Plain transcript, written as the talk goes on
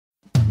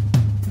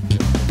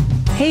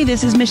Hey,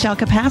 this is Mechiel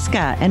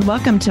Kopaska, and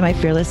welcome to my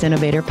Fearless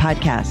Innovator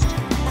Podcast.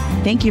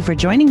 Thank you for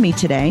joining me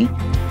today.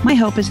 My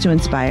hope is to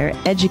inspire,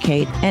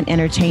 educate, and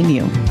entertain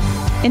you.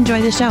 Enjoy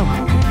the show.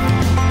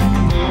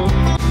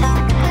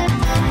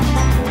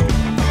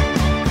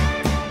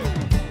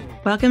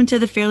 Welcome to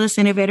the Fearless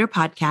Innovator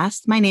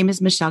Podcast. My name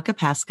is Mechiel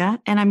Kopaska,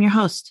 and I'm your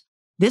host.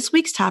 This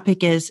week's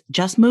topic is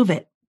Just Move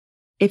It.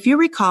 If you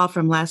recall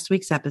from last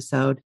week's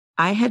episode,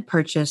 I had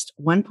purchased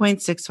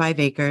 1.65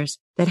 acres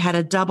that had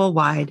a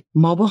double-wide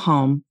mobile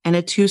home and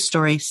a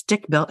 2-story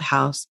stick-built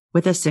house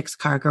with a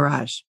 6-car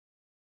garage.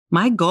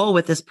 My goal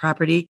with this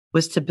property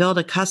was to build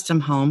a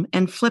custom home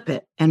and flip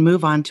it and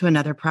move on to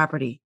another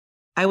property.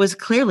 I was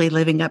clearly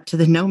living up to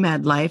the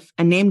Nomad life,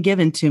 a name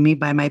given to me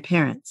by my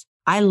parents.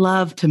 I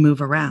love to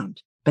move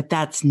around, but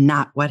that's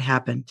not what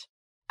happened.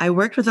 I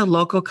worked with a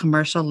local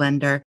commercial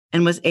lender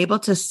and was able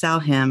to sell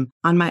him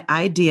on my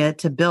idea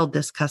to build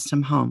this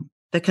custom home.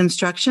 The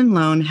construction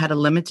loan had a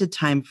limited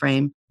time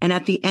frame, and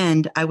at the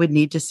end, I would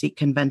need to seek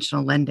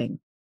conventional lending.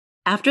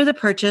 After the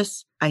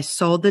purchase, I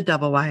sold the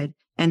double wide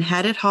and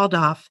had it hauled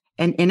off,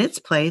 and in its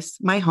place,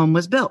 my home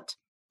was built,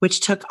 which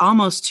took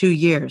almost 2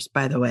 years,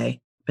 by the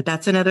way, but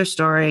that's another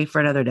story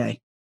for another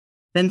day.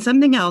 Then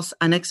something else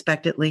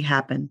unexpectedly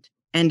happened,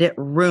 and it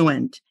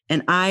ruined,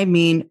 and I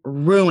mean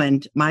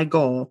ruined, my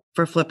goal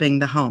for flipping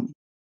the home.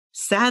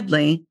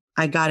 Sadly,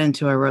 I got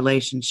into a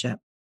relationship.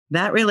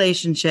 That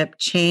relationship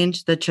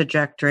changed the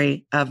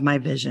trajectory of my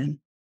vision.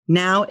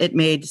 Now it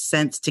made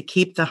sense to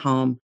keep the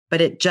home, but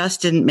it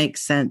just didn't make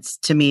sense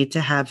to me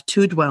to have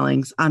 2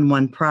 dwellings on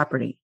one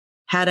property.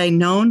 Had I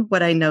known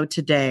what I know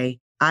today,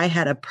 I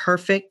had a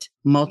perfect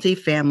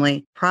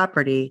multifamily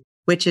property,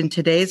 which in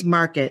today's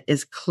market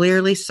is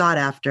clearly sought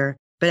after,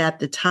 but at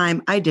the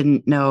time I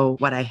didn't know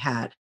what I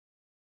had.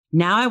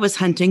 Now I was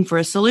hunting for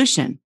a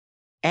solution.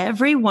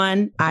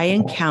 Everyone I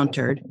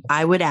encountered,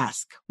 I would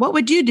ask, "What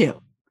would you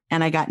do?"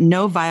 And I got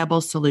no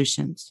viable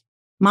solutions.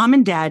 Mom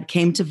and Dad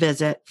came to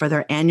visit for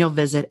their annual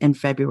visit in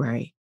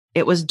February.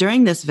 It was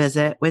during this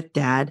visit with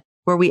Dad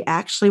where we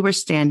actually were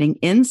standing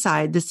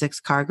inside the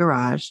 6-car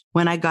garage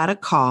when I got a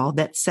call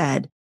that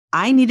said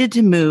I needed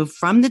to move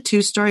from the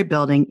 2-story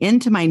building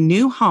into my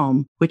new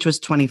home, which was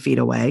 20 feet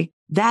away,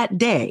 that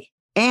day.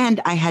 And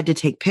I had to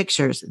take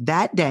pictures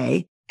that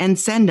day and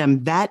send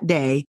them that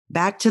day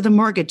back to the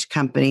mortgage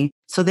company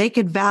so they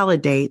could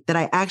validate that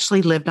I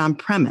actually lived on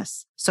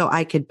premise, so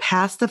I could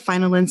pass the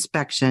final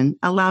inspection,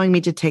 allowing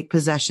me to take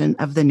possession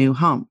of the new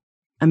home.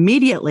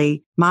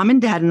 Immediately, Mom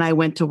and Dad and I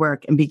went to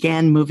work and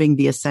began moving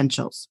the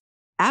essentials.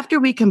 After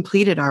we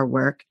completed our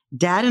work,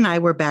 Dad and I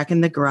were back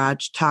in the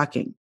garage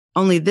talking.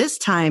 Only this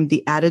time,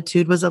 the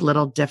attitude was a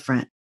little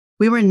different.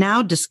 We were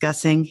now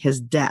discussing his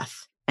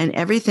death and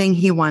everything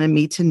he wanted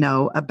me to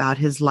know about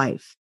his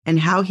life and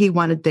how he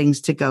wanted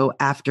things to go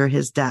after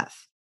his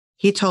death.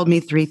 He told me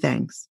 3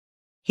 things.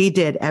 He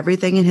did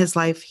everything in his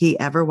life he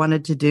ever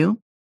wanted to do.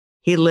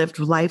 He lived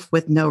life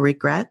with no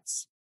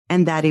regrets,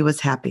 and that he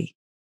was happy.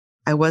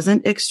 I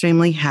wasn't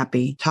extremely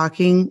happy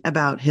talking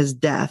about his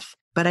death,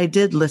 but I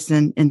did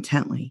listen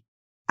intently.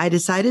 I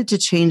decided to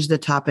change the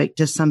topic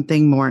to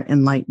something more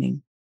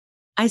enlightening.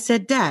 I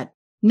said, "Dad,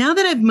 now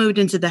that I've moved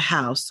into the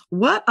house,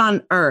 what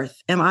on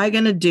earth am I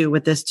going to do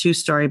with this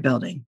 2-story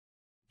building?"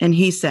 And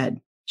he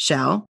said,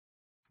 "Shell,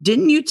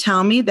 didn't you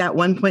tell me that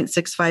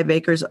 1.65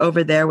 acres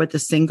over there with the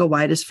single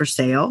wide is for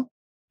sale?"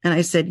 And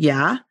I said,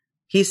 "Yeah."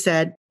 He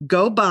said,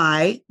 "Go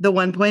buy the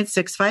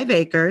 1.65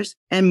 acres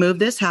and move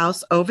this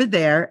house over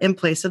there in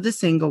place of the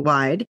single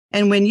wide.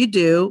 And when you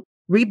do,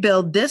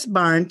 rebuild this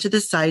barn to the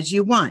size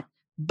you want.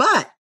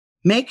 But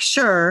make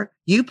sure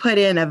you put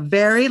in a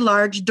very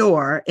large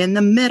door in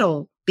the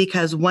middle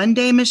because one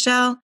day,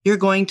 Mechiel, you're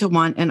going to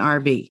want an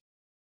RV."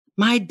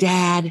 My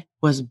dad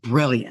was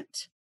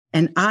brilliant,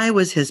 and I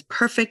was his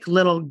perfect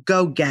little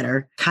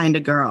go-getter kind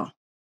of girl.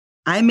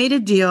 I made a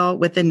deal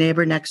with the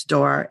neighbor next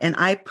door, and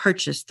I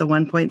purchased the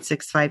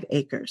 1.65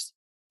 acres.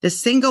 The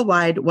single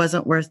wide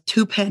wasn't worth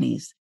 2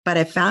 pennies, but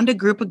I found a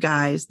group of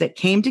guys that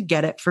came to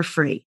get it for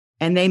free,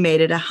 and they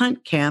made it a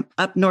hunt camp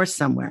up north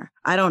somewhere.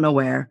 I don't know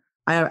where.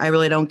 I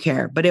really don't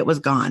care, but it was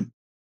gone.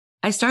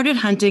 I started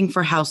hunting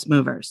for house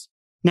movers.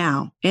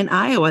 Now, in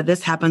Iowa,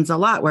 this happens a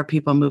lot where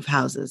people move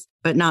houses,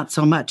 but not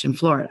so much in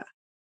Florida.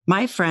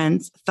 My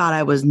friends thought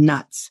I was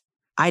nuts.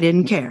 I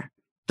didn't care.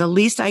 The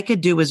least I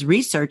could do was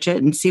research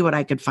it and see what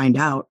I could find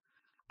out.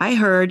 I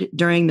heard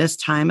during this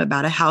time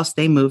about a house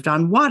they moved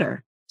on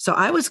water, so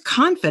I was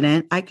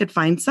confident I could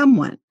find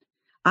someone.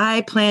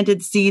 I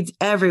planted seeds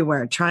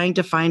everywhere trying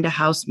to find a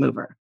house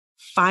mover.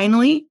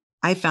 Finally,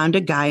 I found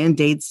a guy in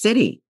Dade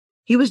City.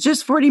 He was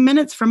just 40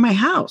 minutes from my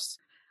house.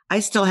 I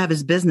still have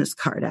his business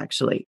card,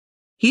 actually.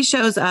 He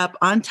shows up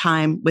on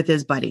time with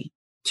his buddy.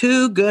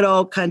 2 good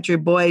old country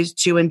boys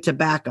chewing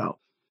tobacco.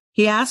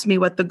 He asked me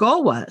what the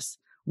goal was.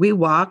 We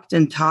walked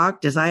and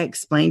talked as I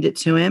explained it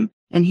to him,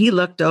 and he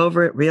looked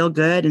over it real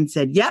good and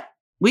said, "Yep,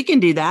 we can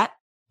do that."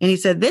 And he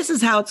said, "This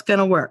is how it's going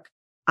to work.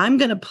 I'm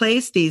going to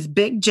place these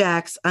big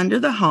jacks under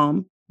the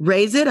home,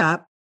 raise it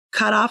up,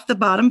 cut off the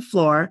bottom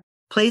floor,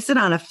 place it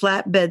on a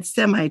flatbed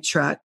semi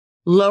truck,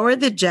 lower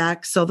the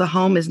jack so the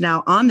home is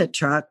now on the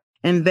truck,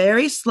 and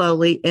very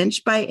slowly,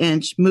 inch by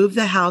inch, move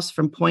the house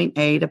from point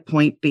A to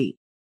point B.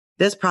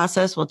 This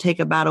process will take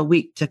about a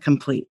week to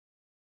complete.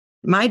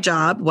 My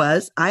job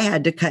was I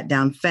had to cut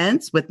down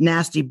fence with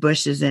nasty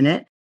bushes in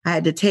it. I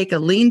had to take a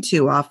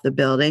lean-to off the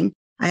building.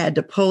 I had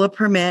to pull a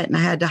permit, and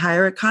I had to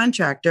hire a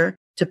contractor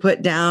to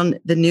put down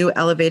the new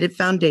elevated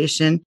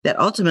foundation that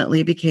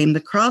ultimately became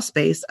the crawl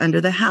space under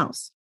the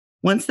house.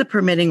 Once the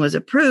permitting was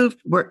approved,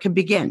 work could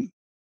begin.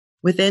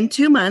 Within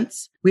 2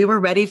 months, we were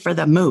ready for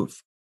the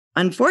move.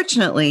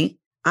 Unfortunately,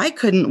 I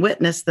couldn't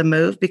witness the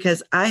move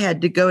because I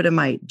had to go to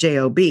my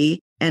job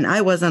and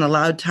I wasn't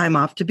allowed time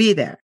off to be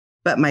there.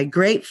 But my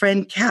great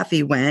friend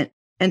Kathy went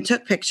and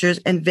took pictures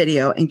and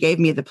video and gave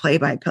me the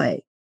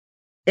play-by-play.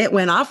 It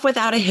went off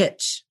without a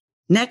hitch.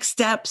 Next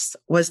steps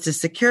was to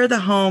secure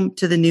the home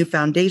to the new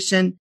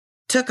foundation,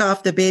 took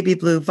off the baby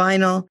blue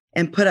vinyl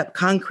and put up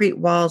concrete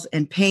walls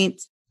and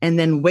paint, and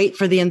then wait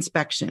for the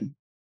inspection.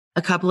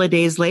 A couple of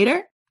days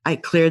later, I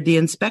cleared the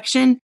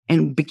inspection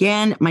and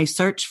began my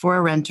search for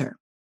a renter.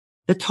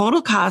 The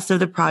total cost of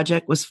the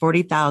project was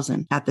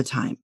 $40,000 at the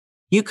time.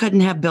 You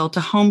couldn't have built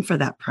a home for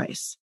that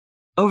price.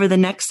 Over the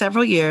next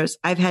several years,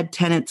 I've had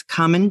tenants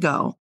come and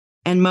go,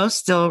 and most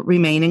still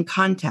remain in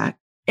contact,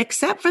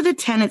 except for the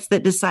tenants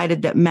that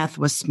decided that meth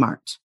was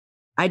smart.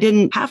 I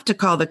didn't have to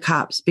call the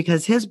cops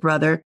because his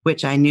brother,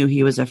 which I knew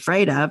he was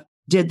afraid of,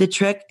 did the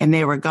trick and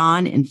they were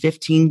gone in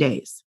 15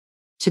 days.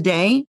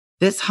 Today,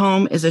 this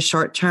home is a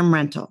short-term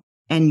rental.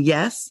 And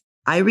yes,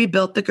 I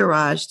rebuilt the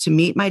garage to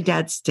meet my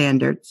dad's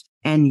standards.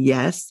 And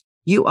yes,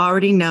 you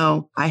already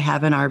know I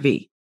have an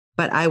RV.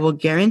 But I will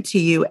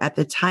guarantee you at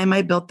the time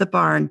I built the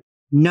barn,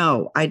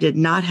 no, I did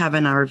not have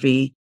an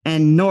RV,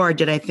 and nor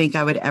did I think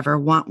I would ever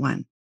want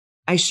one.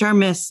 I sure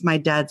miss my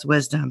dad's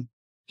wisdom.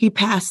 He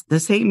passed the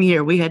same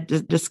year we had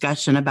the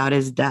discussion about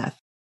his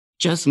death,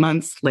 just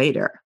months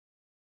later.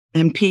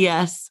 And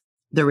P.S.,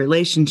 the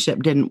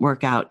relationship didn't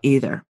work out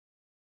either.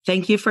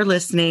 Thank you for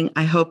listening.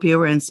 I hope you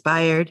were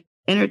inspired,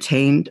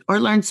 entertained, or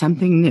learned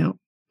something new.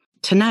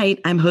 Tonight,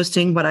 I'm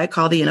hosting what I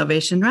call the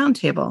Innovation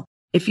Roundtable.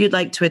 If you'd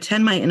like to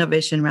attend my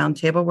Innovation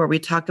Roundtable, where we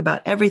talk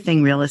about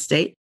everything real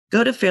estate,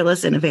 go to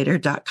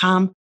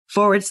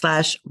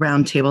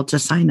fearlessinnovator.com/roundtable to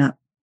sign up.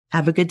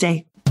 Have a good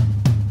day.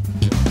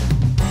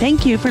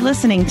 Thank you for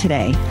listening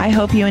today. I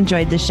hope you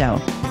enjoyed the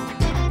show.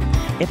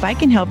 If I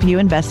can help you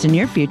invest in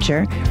your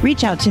future,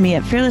 reach out to me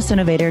at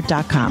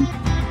fearlessinnovator.com.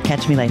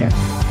 Catch me later.